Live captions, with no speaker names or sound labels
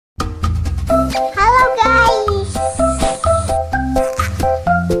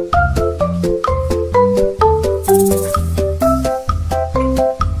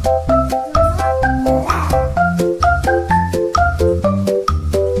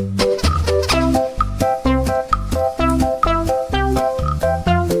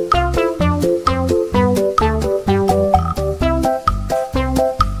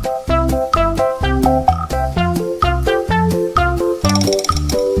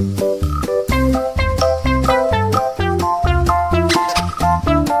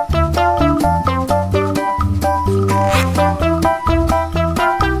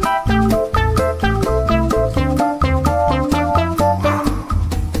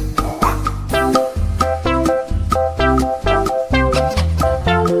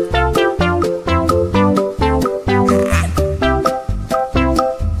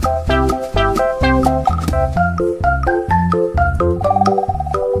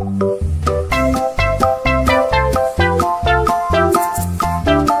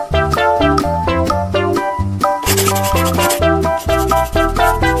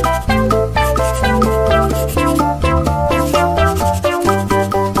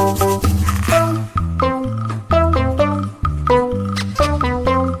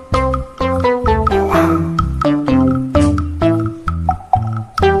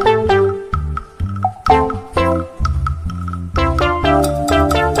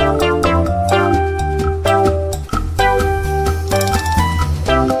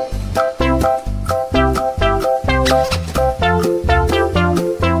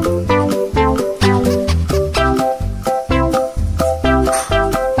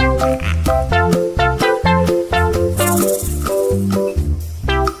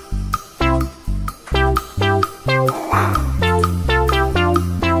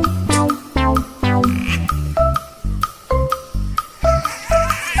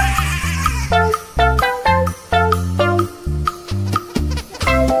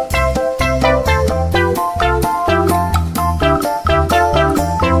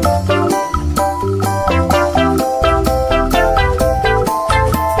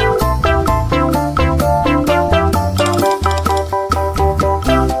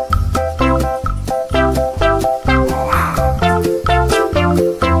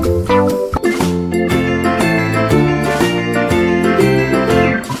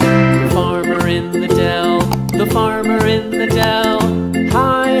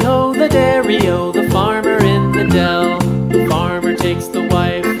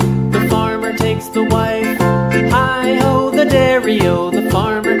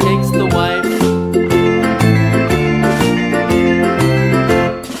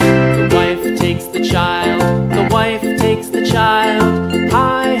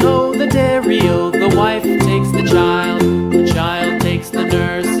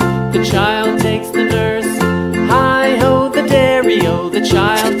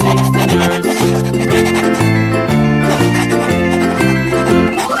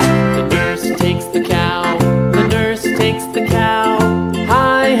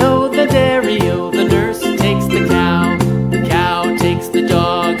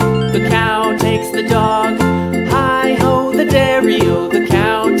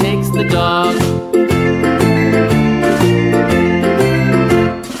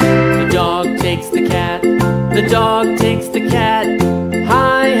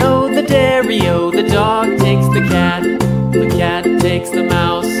takes the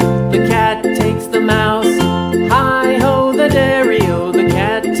mouse, the cat takes the mouse. Hi-ho, the dairy-o, the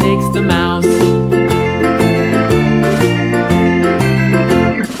cat takes the mouse.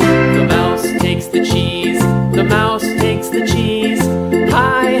 The mouse takes the cheese, the mouse takes the cheese.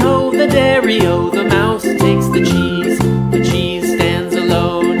 Hi-ho, the dairy-o, the mouse takes the cheese. The cheese stands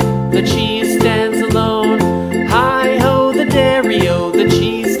alone, the cheese stands alone. Hi-ho, the dairy-o, the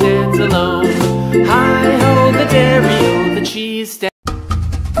cheese stands alone. Hi-ho, the dairy-o, the cheese stands.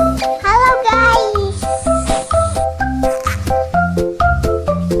 Hello guys!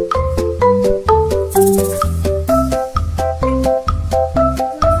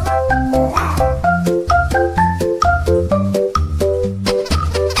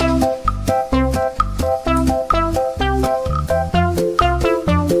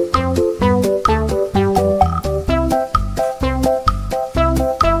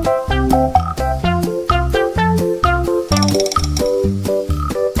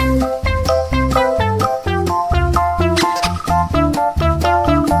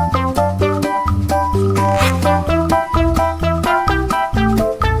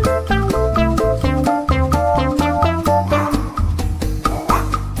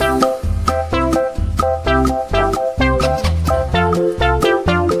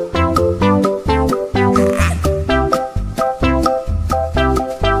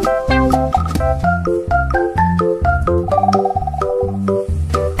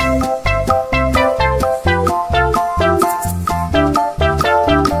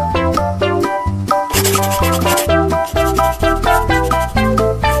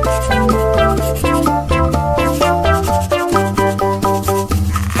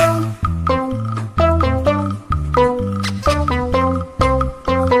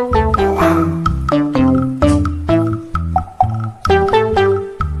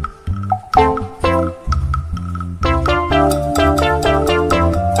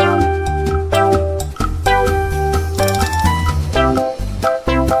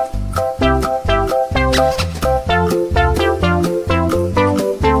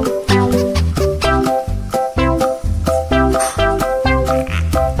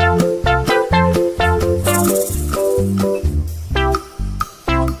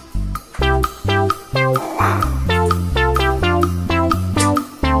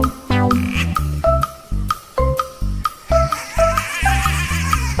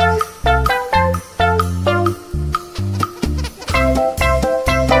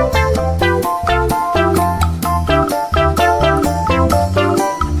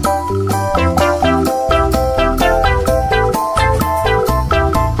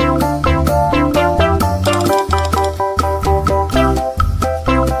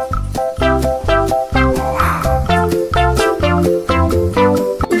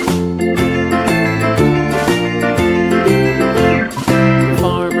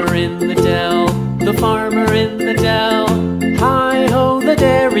 The farmer in the dell. Hi-ho, the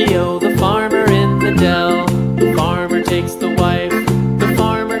dairy-o, the farmer in the dell. The farmer takes the wife, the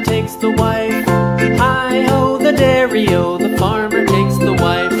farmer takes the wife. Hi-ho, the dairy-o, the farmer takes the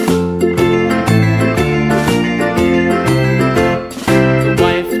wife. The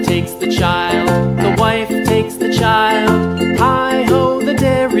wife takes the child, the wife takes the child. Hi-ho, the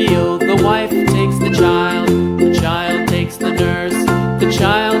dairy-o, the wife takes the child. The child takes the nurse, the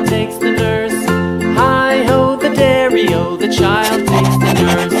child takes the nurse. Hi-ho, the dairy-o, the child takes the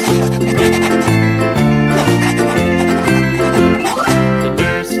nurse. The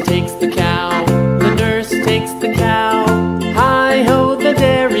nurse takes the cow, the nurse takes the cow. Hi-ho, the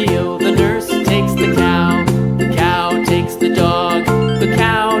dairy-o, the nurse takes the cow. The cow takes the dog, the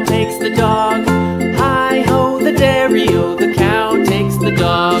cow takes the dog. Hi-ho, the dairy-o, the cow takes the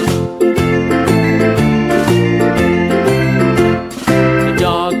dog. The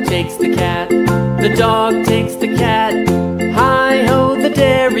dog takes the cat, the dog takes the cat. Hi-ho, the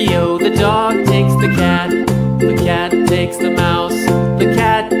dairy-o, the dog takes the cat. The cat takes the mouse, the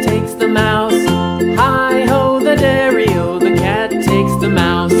cat takes the mouse. Hi-ho, the dairy-o, the cat takes the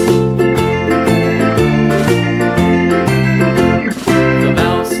mouse. The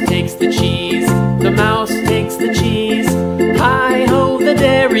mouse takes the cheese, the mouse takes the cheese. Hi-ho, the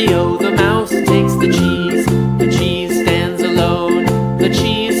dairy-o, the mouse takes the cheese. The cheese stands alone, the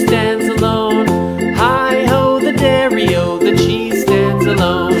cheese stands alone. Hi-ho, the dairy-o, the cheese stands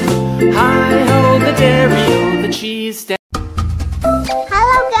alone. Hi-ho, the dairy-o, the cheese stands.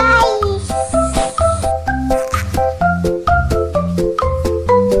 Hello guys!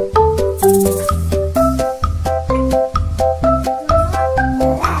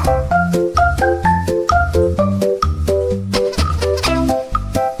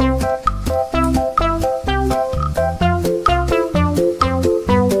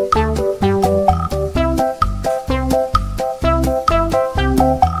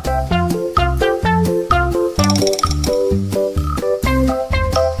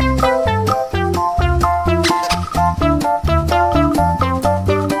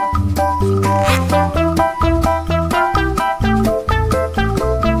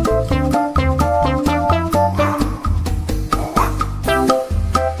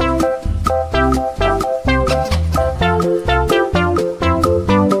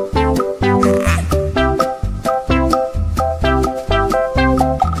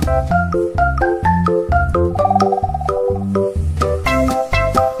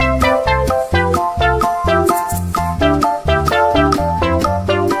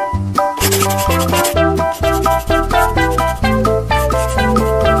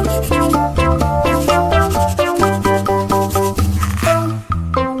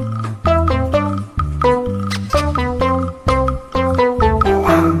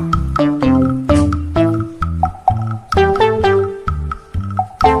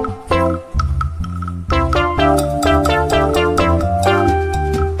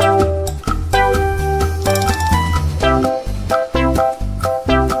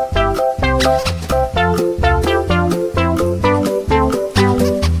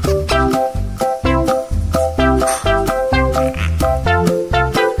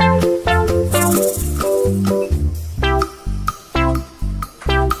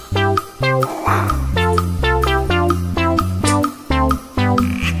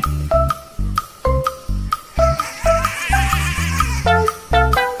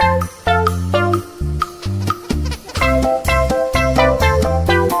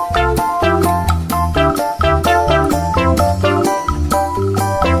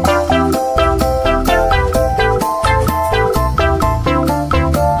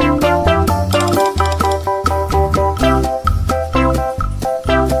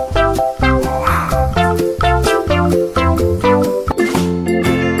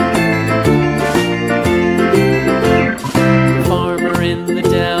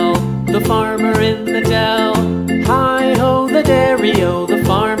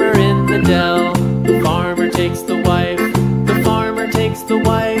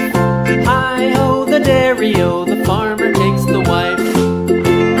 wife. Hi-ho, the dairy-o, the farmer takes the wife.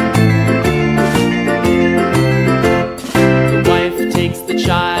 The wife takes the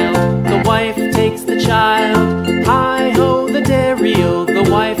child, the wife takes the child. Hi-ho, the dairy-o, the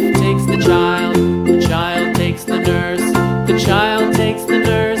wife takes the child. The child takes the nurse, the child takes the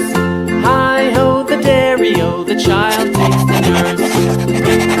nurse. Hi-ho, the dairy-o, the child takes the nurse.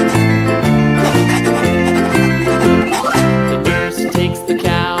 The nurse takes the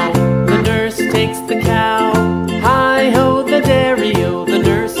cow, the nurse takes the cow. Hi-ho, the dairy-o, the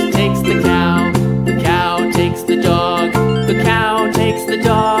nurse takes the cow. The cow takes the dog, the cow takes the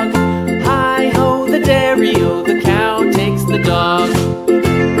dog. Hi-ho, the dairy-o, the cow takes the dog.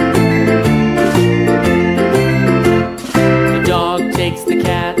 The dog takes the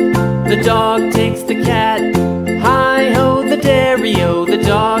cat, the dog takes the cat. Hi-ho, the dairy-o, the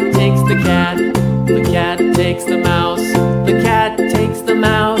dog takes the cat. The cat takes the mouse, the cat takes the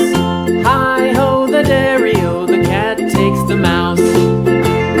mouse. Hi-ho, the dairy-o, the cat takes the mouse.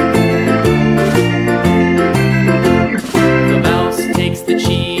 The mouse takes the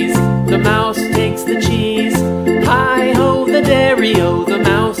cheese, the mouse takes the cheese. Hi-ho, the dairy-o, the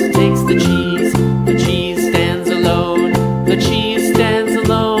mouse takes the cheese. The cheese stands alone, the cheese stands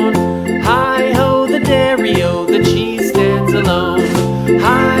alone. Hi-ho, the dairy-o, the cheese stands alone.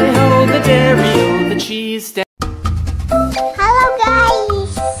 Hi-ho, the dairy-o, the cheese stands. Hello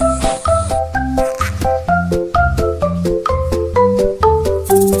guys.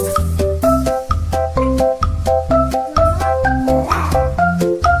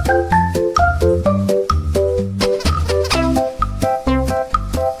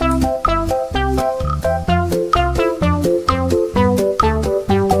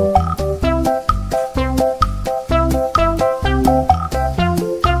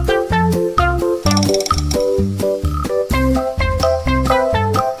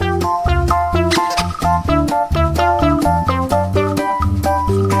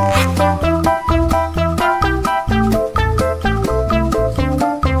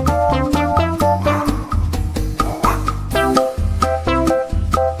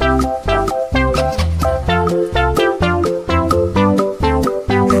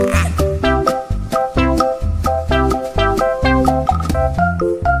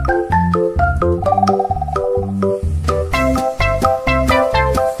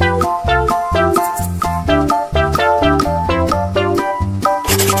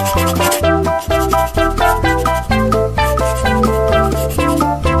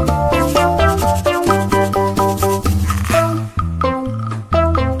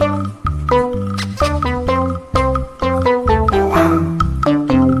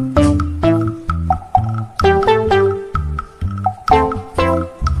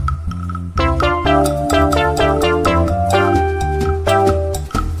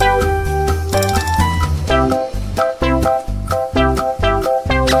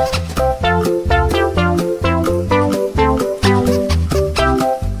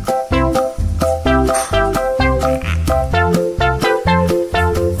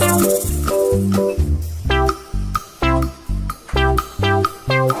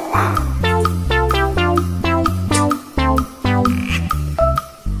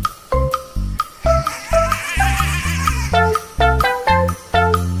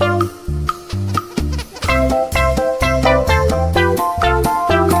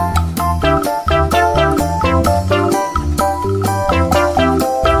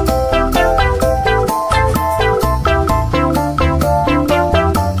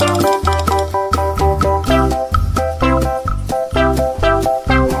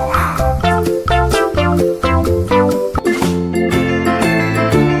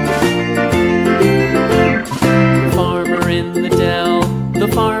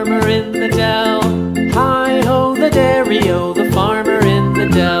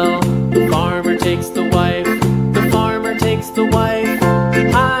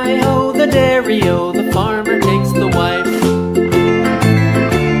 stereo, the farmer takes the wife.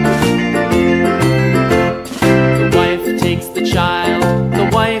 The wife takes the child, the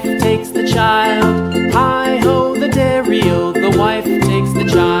wife takes the child. Hi-ho, the dairy-o, the wife takes the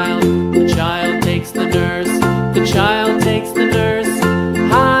child. The child takes the nurse, the child takes the nurse.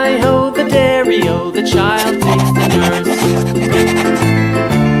 Hi-ho, the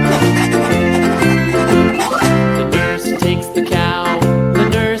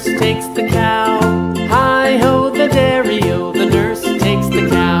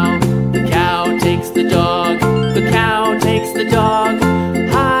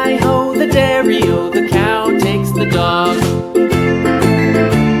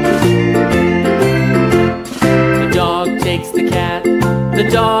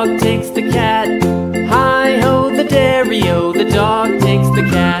dog takes the cat. Hi-ho, the dairy-o, the dog takes the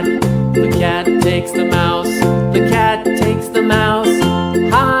cat. The cat takes the mouse, the cat takes the mouse.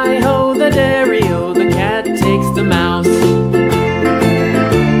 Hi-ho, the dairy-o, the cat takes the mouse.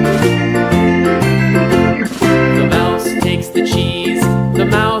 The mouse takes the cheese, the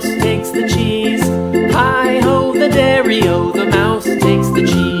mouse takes the cheese. Hi-ho, the dairy-o, the mouse takes the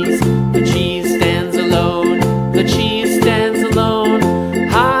cheese. The cheese stands alone, the cheese stands alone.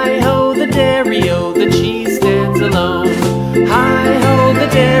 Hi-ho, the dairy-o, the cheese stands alone. Hi-ho, the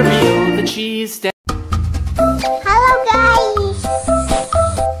dairy-o, the cheese stands. Hello guys.